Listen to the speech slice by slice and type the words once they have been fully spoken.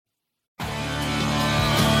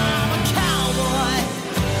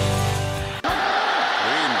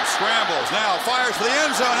for the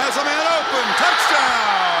end zone, has a man open.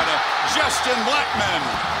 Touchdown, Justin Blackmon.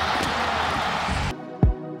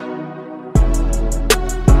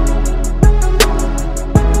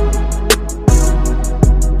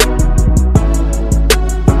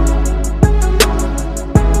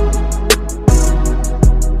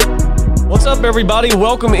 What's up, everybody?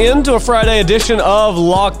 Welcome into a Friday edition of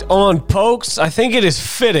Locked On Pokes. I think it is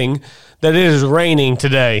fitting that it is raining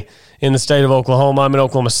today in the state of Oklahoma. I'm in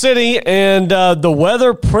Oklahoma City, and the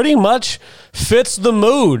weather pretty much fits the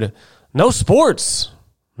mood. No sports.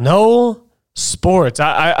 No sports.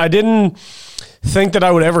 I didn't think that I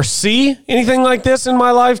would ever see anything like this in my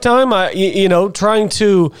lifetime. Trying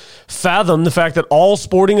to fathom the fact that all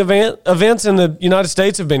sporting events in the United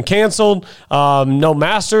States have been canceled. No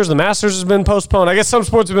Masters. The Masters has been postponed. I guess some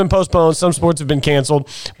sports have been postponed. Some sports have been canceled.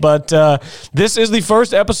 But this is the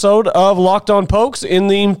first episode of Locked On Pokes in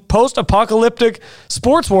the post-apocalyptic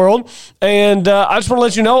sports world. And I just want to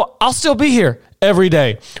let you know, I'll still be here every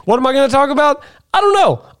day. What am I going to talk about? I don't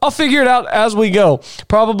know. I'll figure it out as we go.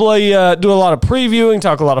 Probably do a lot of previewing,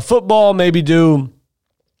 talk a lot of football, maybe do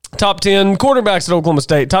top 10 quarterbacks at Oklahoma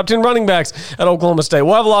State, top 10 running backs at Oklahoma State.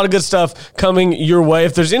 We'll have a lot of good stuff coming your way.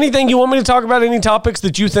 If there's anything you want me to talk about, any topics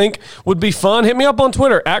that you think would be fun, hit me up on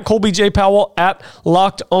Twitter, at Colby J. Powell, at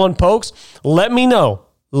Locked On Pokes. Let me know.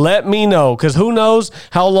 Let me know, because who knows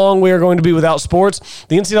how long we are going to be without sports.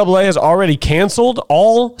 The NCAA has already canceled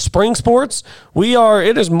all spring sports.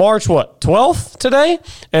 It is March, 12th today?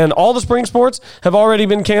 And all the spring sports have already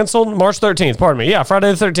been canceled. March 13th, pardon me. Yeah,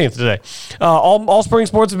 Friday the 13th today. All spring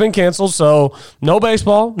sports have been canceled, so no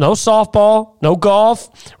baseball, no softball, no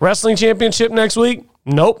golf. Wrestling championship next week?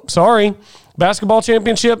 Nope, sorry. Basketball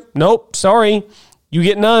championship? Nope, sorry. You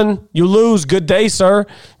get none. You lose. Good day, sir.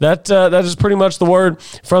 That is pretty much the word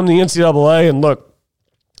from the NCAA. And look,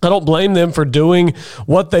 I don't blame them for doing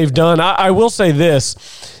what they've done. I will say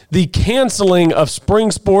this. The canceling of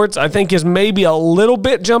spring sports, I think, is maybe a little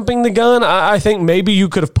bit jumping the gun. I think maybe you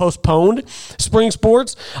could have postponed spring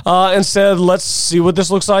sports and said, let's see what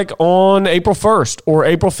this looks like on April 1st or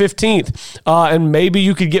April 15th. And maybe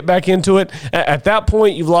you could get back into it. At that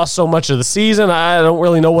point, you've lost so much of the season. I don't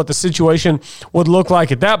really know what the situation would look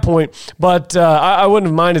like at that point, but I wouldn't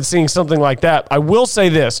have minded seeing something like that. I will say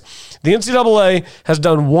this. The NCAA has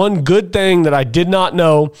done one good thing that I did not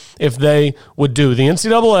know if they would do. The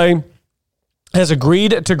NCAA has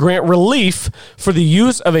agreed to grant relief for the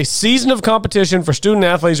use of a season of competition for student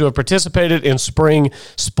athletes who have participated in spring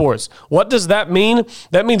sports. What does that mean?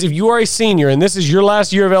 That means if you are a senior and this is your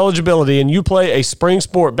last year of eligibility and you play a spring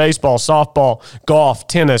sport, baseball, softball, golf,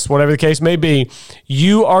 tennis, whatever the case may be,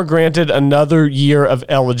 you are granted another year of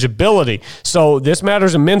eligibility. So this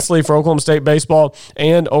matters immensely for Oklahoma State baseball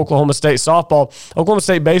and Oklahoma State softball. Oklahoma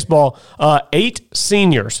State baseball, 8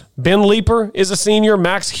 seniors. Ben Leeper is a senior.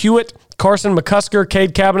 Max Hewitt, Carson McCusker,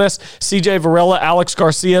 Cade Cabanis, CJ Varela, Alex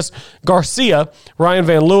Garcia, Ryan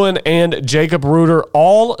Van Leeuwen, and Jacob Reuter,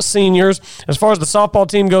 all seniors. As far as the softball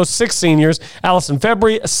team goes, 6 seniors: Allison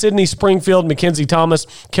February, Sydney Springfield, Mackenzie Thomas,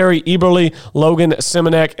 Carrie Eberly, Logan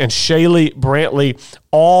Simonek, and Shaylee Brantley,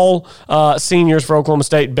 all seniors for Oklahoma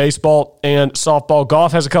State baseball and softball.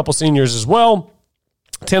 Golf has a couple seniors as well.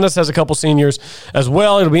 Tennis has a couple seniors as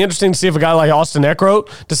well. It'll be interesting to see if a guy like Austin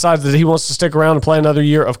Eckroat decides that he wants to stick around and play another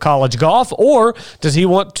year of college golf, or does he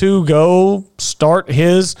want to go start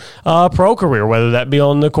his pro career, whether that be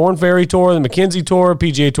on the Korn Ferry Tour, the McKenzie Tour,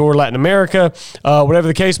 PGA Tour, Latin America, whatever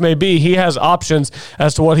the case may be. He has options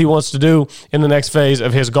as to what he wants to do in the next phase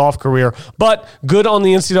of his golf career. But good on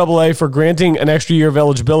the NCAA for granting an extra year of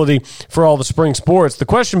eligibility for all the spring sports. The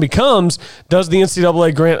question becomes, does the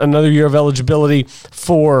NCAA grant another year of eligibility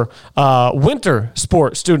for winter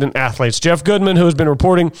sport student athletes? Jeff Goodman, who has been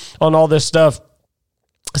reporting on all this stuff,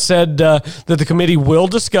 said that the committee will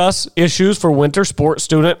discuss issues for winter sports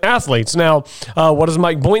student athletes. Now, what does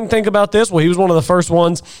Mike Boynton think about this? Well, he was one of the first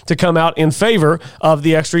ones to come out in favor of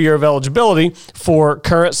the extra year of eligibility for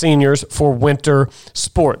current seniors for winter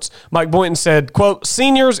sports. Mike Boynton said, quote,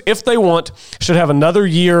 "Seniors, if they want, should have another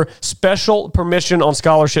year special permission on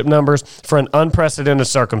scholarship numbers for an unprecedented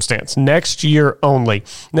circumstance. Next year only."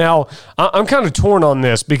 Now, I'm kind of torn on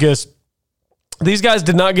this because these guys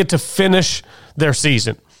did not get to finish their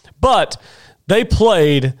season, but they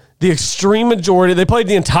played the extreme majority. They played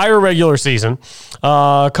the entire regular season.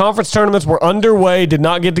 Conference tournaments were underway, did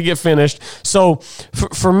not get finished. So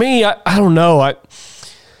for me, I don't know.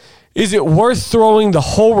 Is it worth throwing the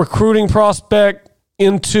whole recruiting prospect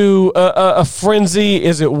into a frenzy?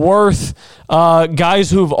 Is it worth guys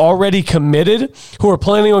who've already committed, who are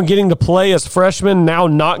planning on getting to play as freshmen, now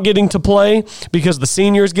not getting to play because the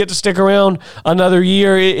seniors get to stick around another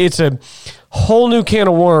year? It's a whole new can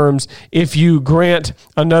of worms if you grant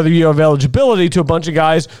another year of eligibility to a bunch of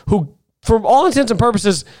guys who, for all intents and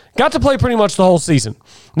purposes, got to play pretty much the whole season.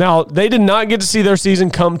 Now, they did not get to see their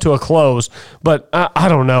season come to a close, but I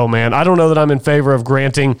don't know, man. I don't know that I'm in favor of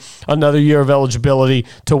granting another year of eligibility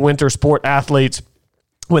to winter sport athletes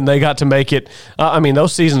when they got to make it.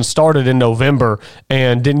 Those seasons started in November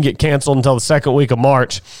and didn't get canceled until the second week of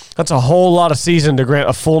March. That's a whole lot of season to grant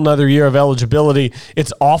a full another year of eligibility.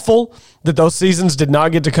 It's awful that those seasons did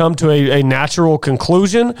not get to come to a natural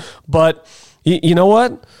conclusion, but you know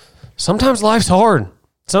what? Sometimes life's hard.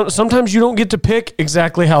 Sometimes you don't get to pick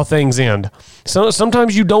exactly how things end.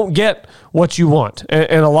 Sometimes you don't get what you want.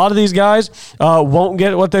 And a lot of these guys won't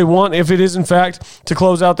get what they want if it is, in fact, to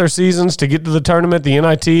close out their seasons, to get to the tournament, the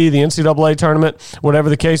NIT, the NCAA tournament, whatever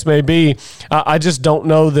the case may be. I just don't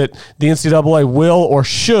know that the NCAA will or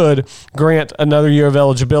should grant another year of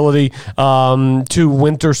eligibility to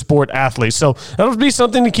winter sport athletes. So that'll be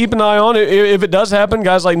something to keep an eye on. If it does happen,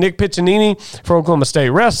 guys like Nick Piccinini for Oklahoma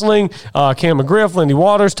State Wrestling, Cam McGriff, Lindy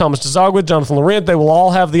Waters, Thomas DeZagua, Jonathan Laurent, they will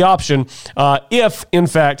all have the option if, in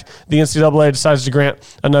fact, the NCAA decides to grant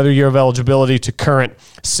another year of eligibility to current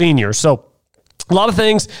seniors. So a lot of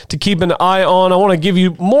things to keep an eye on. I want to give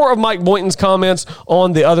you more of Mike Boynton's comments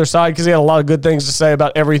on the other side because he had a lot of good things to say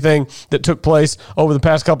about everything that took place over the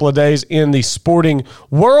past couple of days in the sporting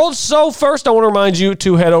world. So first, I want to remind you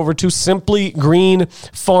to head over to Simply Green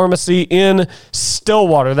Pharmacy in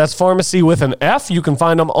Stillwater. That's pharmacy with an F. You can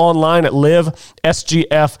find them online at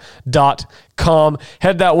livesgf.com.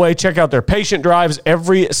 Head that way. Check out their patient drives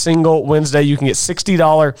every single Wednesday. You can get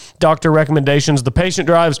 $60 doctor recommendations. The patient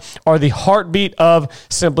drives are the heartbeat of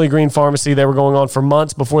Simply Green Pharmacy. They were going on for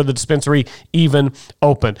months before the dispensary even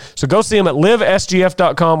opened. So go see them at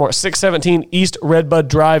livesgf.com or at 617 East Redbud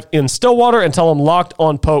Drive in Stillwater and tell them Locked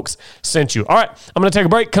On Pokes sent you. All right, I'm going to take a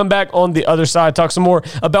break, come back on the other side, talk some more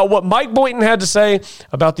about what Mike Boynton had to say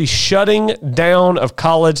about the shutting down of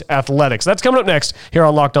college athletics. That's coming up next here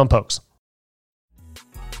on Locked On Pokes.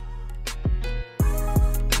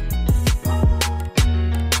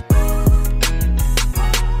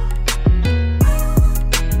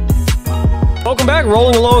 Welcome back.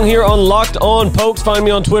 Rolling along here on Locked On Pokes. Find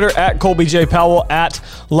me on Twitter at Colby J. Powell at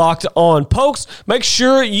Locked On Pokes. Make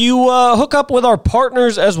sure you hook up with our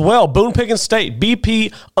partners as well. Boone Pickens State,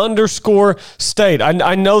 BP_State.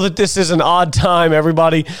 I know that this is an odd time.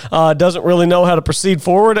 Everybody doesn't really know how to proceed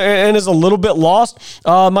forward and is a little bit lost,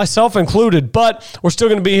 myself included. But we're still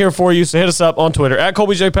going to be here for you, so hit us up on Twitter at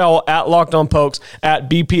Colby J. Powell, at Locked On Pokes, at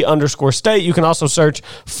BP_State. You can also search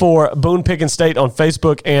for Boone Pickens State on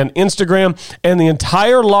Facebook and Instagram. And the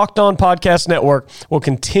entire Locked On Podcast Network will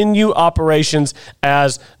continue operations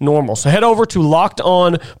as normal. So head over to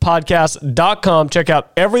LockedOnPodcast.com. Check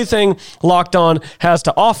out everything Locked On has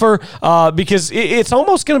to offer because it's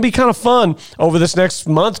almost going to be kind of fun over this next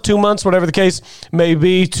month, 2 months, whatever the case may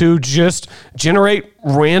be, to just generate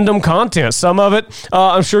random content. Some of it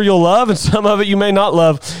I'm sure you'll love, and some of it you may not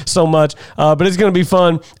love so much, but it's going to be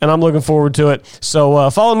fun, and I'm looking forward to it.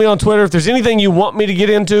 So follow me on Twitter. If there's anything you want me to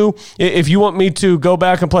get into, if you want me to go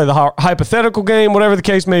back and play the hypothetical game, whatever the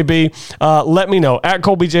case may be, let me know. At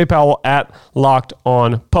Colby J. Powell, at Locked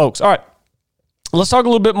On Pokes. All right. Let's talk a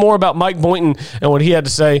little bit more about Mike Boynton and what he had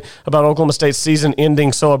to say about Oklahoma State's season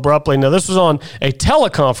ending so abruptly. Now, this was on a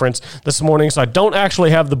teleconference this morning, so I don't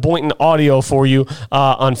actually have the Boynton audio for you,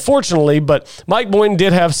 unfortunately, but Mike Boynton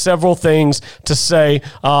did have several things to say,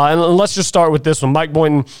 and let's just start with this one. Mike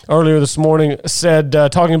Boynton earlier this morning said,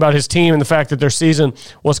 talking about his team and the fact that their season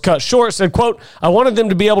was cut short, said, quote, "I wanted them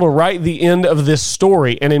to be able to write the end of this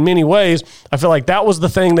story, and in many ways, I feel like that was the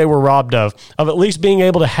thing they were robbed of at least being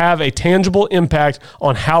able to have a tangible impact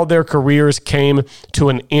on how their careers came to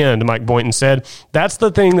an end," Mike Boynton said. "That's the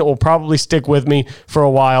thing that will probably stick with me for a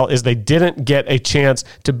while is they didn't get a chance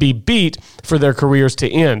to be beat for their careers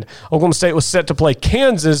to end." Oklahoma State was set to play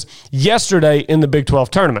Kansas yesterday in the Big 12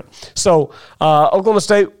 tournament. So Oklahoma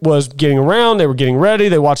State was getting around. They were getting ready.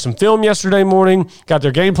 They watched some film yesterday morning, got their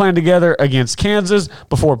game plan together against Kansas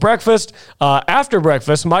before breakfast. After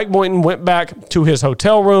breakfast, Mike Boynton went back to his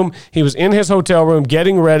hotel room. He was in his hotel room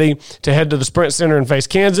getting ready to head to the Sprint Center and face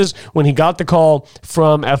Kansas when he got the call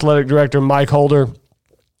from athletic director Mike Holder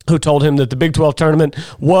who told him that the Big 12 tournament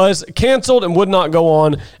was canceled and would not go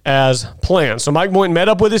on as planned. So Mike Boynton met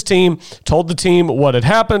up with his team, told the team what had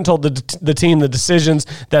happened, told the team the decisions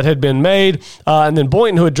that had been made, and then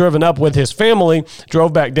Boynton, who had driven up with his family,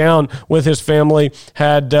 drove back down with his family,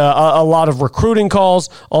 had a lot of recruiting calls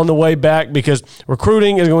on the way back because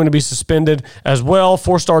recruiting is going to be suspended as well.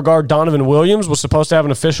 Four-star guard Donovan Williams was supposed to have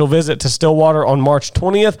an official visit to Stillwater on March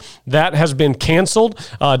 20th. That has been canceled.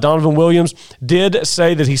 Donovan Williams did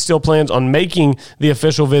say that he still plans on making the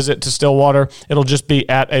official visit to Stillwater. It'll just be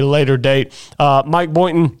at a later date. Mike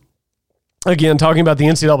Boynton, again, talking about the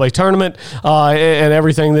NCAA tournament and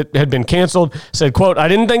everything that had been canceled, said, quote, "I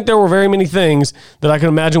didn't think there were very many things that I could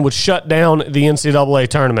imagine would shut down the NCAA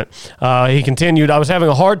tournament." He continued, "I was having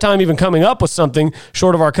a hard time even coming up with something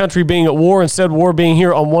short of our country being at war and said war being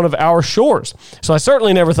here on one of our shores. So I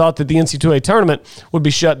certainly never thought that the NCAA tournament would be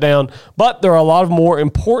shut down, but there are a lot of more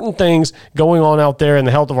important things going on out there in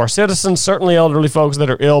the health of our citizens, certainly elderly folks that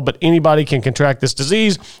are ill, but anybody can contract this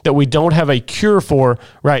disease that we don't have a cure for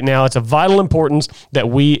right now. It's a vital importance that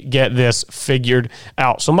we get this figured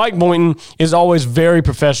out." So Mike Boynton is always very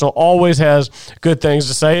professional, always has good things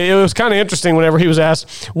to say. It was kind of interesting whenever he was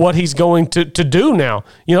asked what he's going to do now.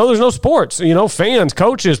 There's no sports, fans,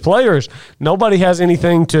 coaches, players, nobody has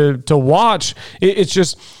anything to watch.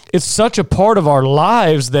 It's such a part of our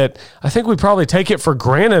lives that I think we probably take it for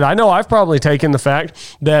granted. I know I've probably taken the fact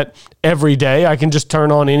that every day I can just turn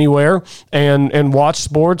on anywhere and watch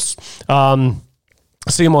sports.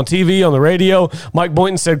 See him on TV, on the radio. Mike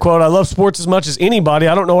Boynton said, quote, "I love sports as much as anybody.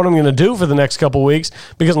 I don't know what I'm going to do for the next couple weeks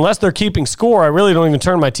because unless they're keeping score, I really don't even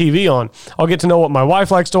turn my TV on. I'll get to know what my wife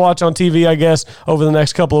likes to watch on TV, I guess, over the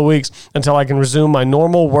next couple of weeks until I can resume my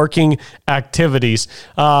normal working activities."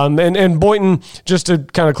 And Boynton, just to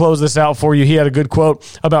kind of close this out for you, he had a good quote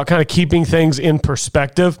about kind of keeping things in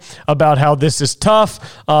perspective about how this is tough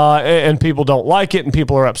and people don't like it and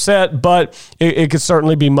people are upset, but it could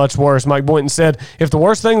certainly be much worse. Mike Boynton said, "If the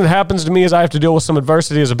worst thing that happens to me is I have to deal with some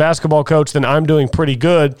adversity as a basketball coach, then I'm doing pretty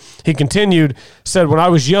good." He continued, said, "When I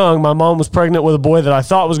was young, my mom was pregnant with a boy that I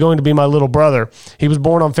thought was going to be my little brother. He was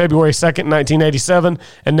born on February 2nd, 1987,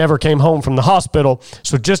 and never came home from the hospital.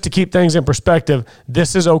 So just to keep things in perspective,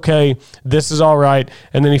 this is okay. This is all right."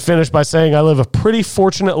 And then he finished by saying, "I live a pretty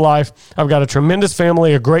fortunate life. I've got a tremendous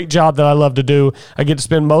family, a great job that I love to do. I get to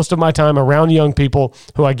spend most of my time around young people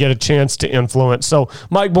who I get a chance to influence." So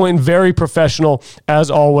Mike Boynton, very professional.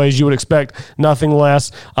 As always, you would expect nothing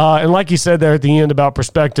less. And like he said there at the end about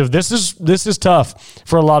perspective, this is tough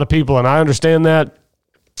for a lot of people, and I understand that.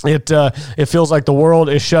 It feels like the world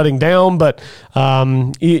is shutting down, but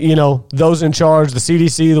those in charge, the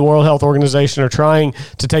CDC, the World Health Organization, are trying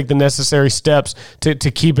to take the necessary steps to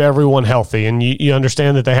keep everyone healthy, and you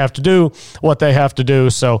understand that they have to do what they have to do.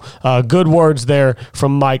 So good words there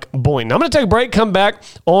from Mike Boynton. I'm going to take a break, come back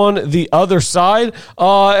on the other side,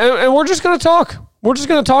 and we're just going to talk. We're just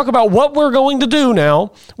going to talk about what we're going to do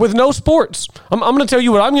now with no sports. I'm going to tell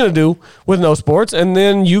you what I'm going to do with no sports, and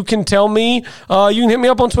then you can tell me, you can hit me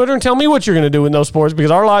up on Twitter and tell me what you're going to do with no sports,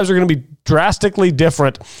 because our lives are going to be drastically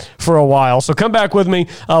different for a while. So come back with me.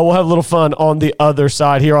 We'll have a little fun on the other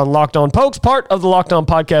side here on Locked On Pokes, part of the Locked On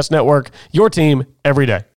Podcast Network, your team every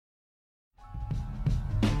day.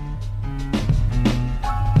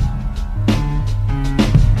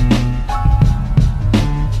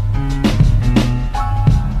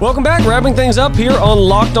 Welcome back. Wrapping things up here on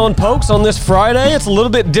Locked On Pokes on this Friday. It's a little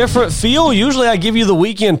bit different feel. Usually I give you the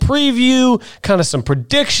weekend preview, kind of some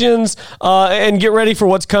predictions, and get ready for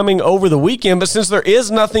what's coming over the weekend. But since there is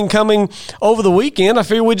nothing coming over the weekend, I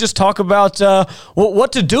figure we'd just talk about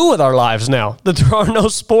what to do with our lives now that there are no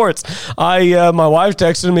sports. My wife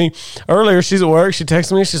texted me earlier. She's at work. She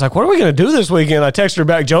texted me. She's like, "What are we going to do this weekend?" I texted her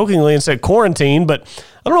back jokingly and said quarantine, but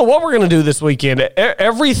I don't know what we're going to do this weekend.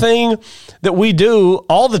 Everything that we do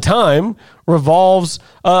all the time revolves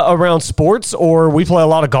around sports, or we play a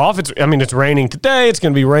lot of golf. It's raining today. It's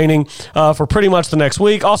going to be raining for pretty much the next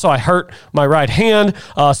week. Also, I hurt my right hand,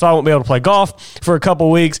 so I won't be able to play golf for a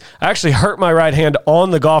couple weeks. I actually hurt my right hand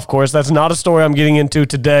on the golf course. That's not a story I'm getting into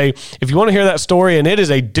today. If you want to hear that story, and it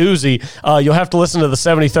is a doozy, you'll have to listen to the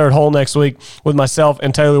 73rd hole next week with myself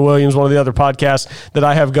and Taylor Williams, one of the other podcasts that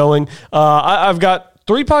I have going. I've got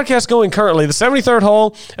 3 podcasts going currently. The 73rd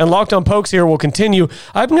hole and Locked On Pokes here will continue.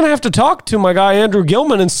 I'm going to have to talk to my guy Andrew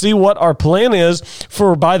Gilman and see what our plan is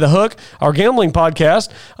for By the Hook, our gambling podcast.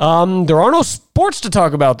 There are no sports to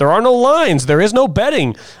talk about. There are no lines. There is no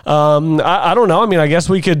betting. I don't know. I guess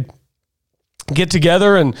we could get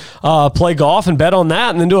together and play golf and bet on that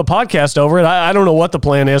and then do a podcast over it. I don't know what the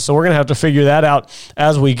plan is, so we're going to have to figure that out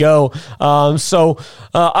as we go.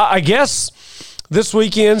 I guess this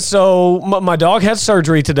weekend. So my dog had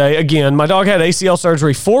surgery today. Again, my dog had ACL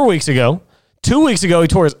surgery 4 weeks ago. 2 weeks ago, he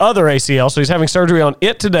tore his other ACL, so he's having surgery on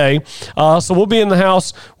it today. So we'll be in the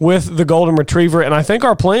house with the Golden Retriever, and I think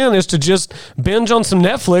our plan is to just binge on some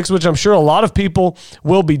Netflix, which I'm sure a lot of people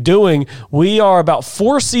will be doing. We are about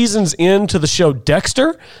 4 seasons into the show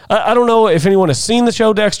Dexter. I don't know if anyone has seen the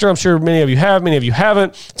show Dexter. I'm sure many of you have, many of you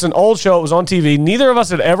haven't. It's an old show. It was on TV. Neither of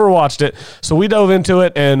us had ever watched it, so we dove into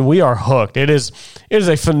it, and we are hooked. It is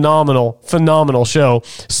a phenomenal show.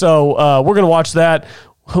 So we're going to watch that.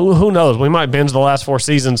 Who knows? We might binge the last 4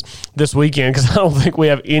 seasons this weekend because I don't think we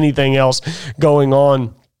have anything else going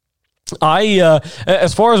on.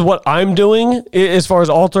 As far as what I'm doing, as far as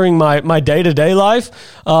altering my day-to-day life,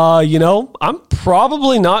 I'm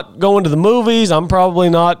probably not going to the movies. I'm probably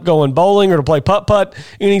not going bowling or to play putt-putt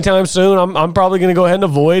anytime soon. I'm probably going to go ahead and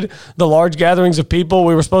avoid the large gatherings of people.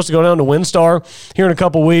 We were supposed to go down to WinStar here in a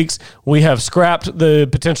couple weeks. We have scrapped the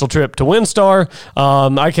potential trip to WinStar.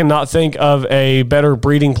 I cannot think of a better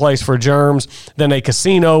breeding place for germs than a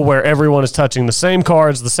casino where everyone is touching the same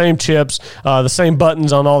cards, the same chips, the same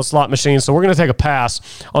buttons on all the slot machines. So we're going to take a pass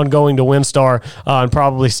on going to WinStar and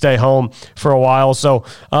probably stay home for a while. So,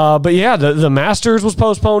 but yeah, the Masters was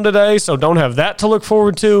postponed today, so don't have that to look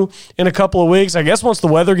forward to in a couple of weeks. I guess once the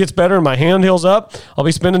weather gets better and my hand heals up, I'll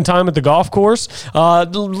be spending time at the golf course.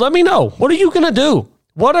 Let me know. What are you going to do?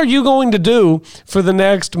 What are you going to do for the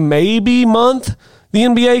next maybe month? The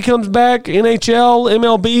NBA comes back, NHL,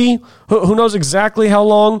 MLB, who knows exactly how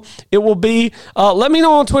long it will be. Let me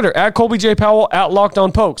know on Twitter, at Colby J. Powell, at Locked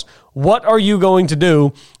On Pokes. What are you going to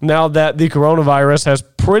do now that the coronavirus has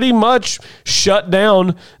pretty much shut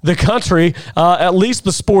down the country, at least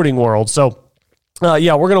the sporting world? So, we're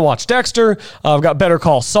going to watch Dexter. I've got Better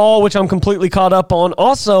Call Saul, which I'm completely caught up on.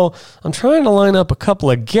 Also, I'm trying to line up a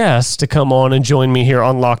couple of guests to come on and join me here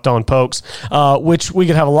on Locked On Pokes, which we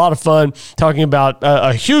could have a lot of fun talking about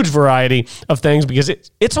a huge variety of things because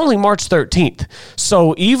it's only March 13th.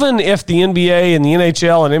 So even if the NBA and the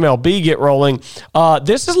NHL and MLB get rolling,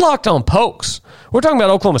 this is Locked On Pokes. We're talking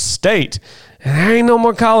about Oklahoma State, and there ain't no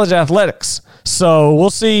more college athletics. So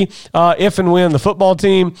we'll see if and when the football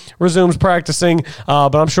team resumes practicing,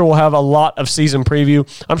 but I'm sure we'll have a lot of season preview.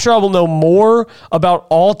 I'm sure I will know more about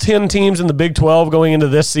all 10 teams in the Big 12 going into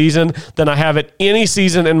this season than I have at any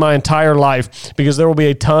season in my entire life because there will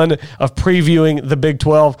be a ton of previewing the Big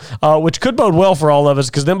 12, which could bode well for all of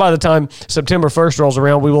us because then by the time September 1st rolls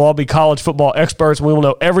around, we will all be college football experts and we will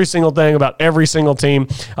know every single thing about every single team.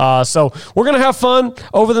 So we're going to have fun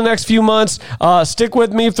over the next few months. Stick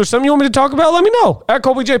with me. If there's something you want me to talk about, let me know. At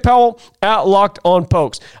Colby J. Powell, at Locked On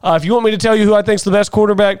Pokes. If you want me to tell you who I think is the best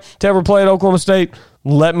quarterback to ever play at Oklahoma State,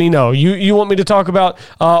 let me know. You want me to talk about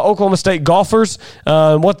Oklahoma State golfers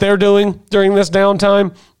and what they're doing during this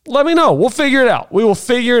downtime? Let me know. We'll figure it out. We will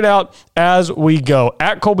figure it out as we go.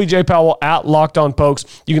 At Colby J. Powell, at Locked On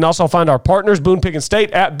Pokes. You can also find our partners, Boone Pickens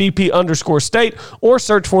State, at BP_state, or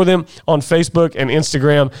search for them on Facebook and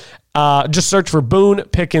Instagram. Just search for Boone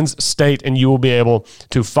Pickens State, and you will be able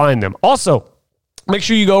to find them. Also, make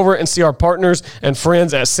sure you go over and see our partners and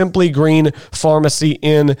friends at Simply Green Pharmacy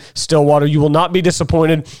in Stillwater. You will not be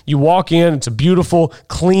disappointed. You walk in, it's a beautiful,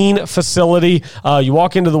 clean facility. You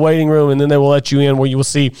walk into the waiting room, and then they will let you in where you will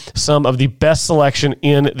see some of the best selection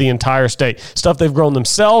in the entire state. Stuff they've grown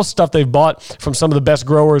themselves, stuff they've bought from some of the best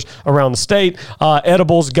growers around the state,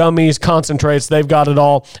 edibles, gummies, concentrates, they've got it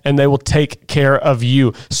all, and they will take care of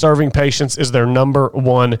you. Serving patients is their number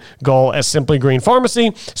one goal at Simply Green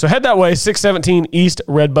Pharmacy. So head that way, 617 East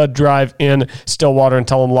Redbud Drive in Stillwater, and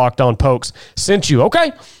tell them Locked On Pokes sent you.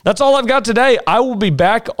 Okay, that's all I've got today. I will be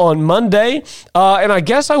back on Monday, and I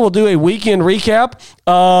guess I will do a weekend recap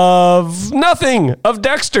of nothing, of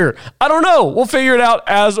Dexter. I don't know. We'll figure it out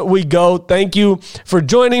as we go. Thank you for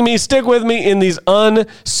joining me. Stick with me in these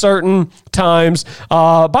uncertain times.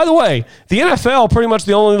 By the way, the NFL, pretty much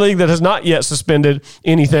the only league that has not yet suspended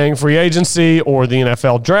anything, free agency or the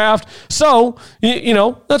NFL draft. So,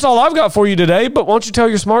 that's all I've got for you today. But why don't you tell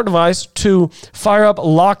your smart device to fire up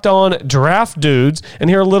Locked On Draft Dudes and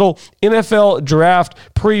hear a little NFL draft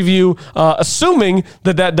preview, assuming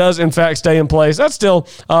that does, in fact, stay in place. That's still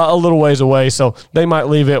a little ways away, so they might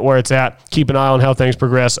leave it where it's at. Keep an eye on how things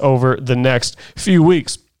progress over the next few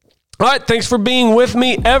weeks. All right, thanks for being with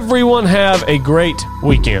me. Everyone have a great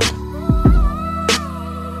weekend.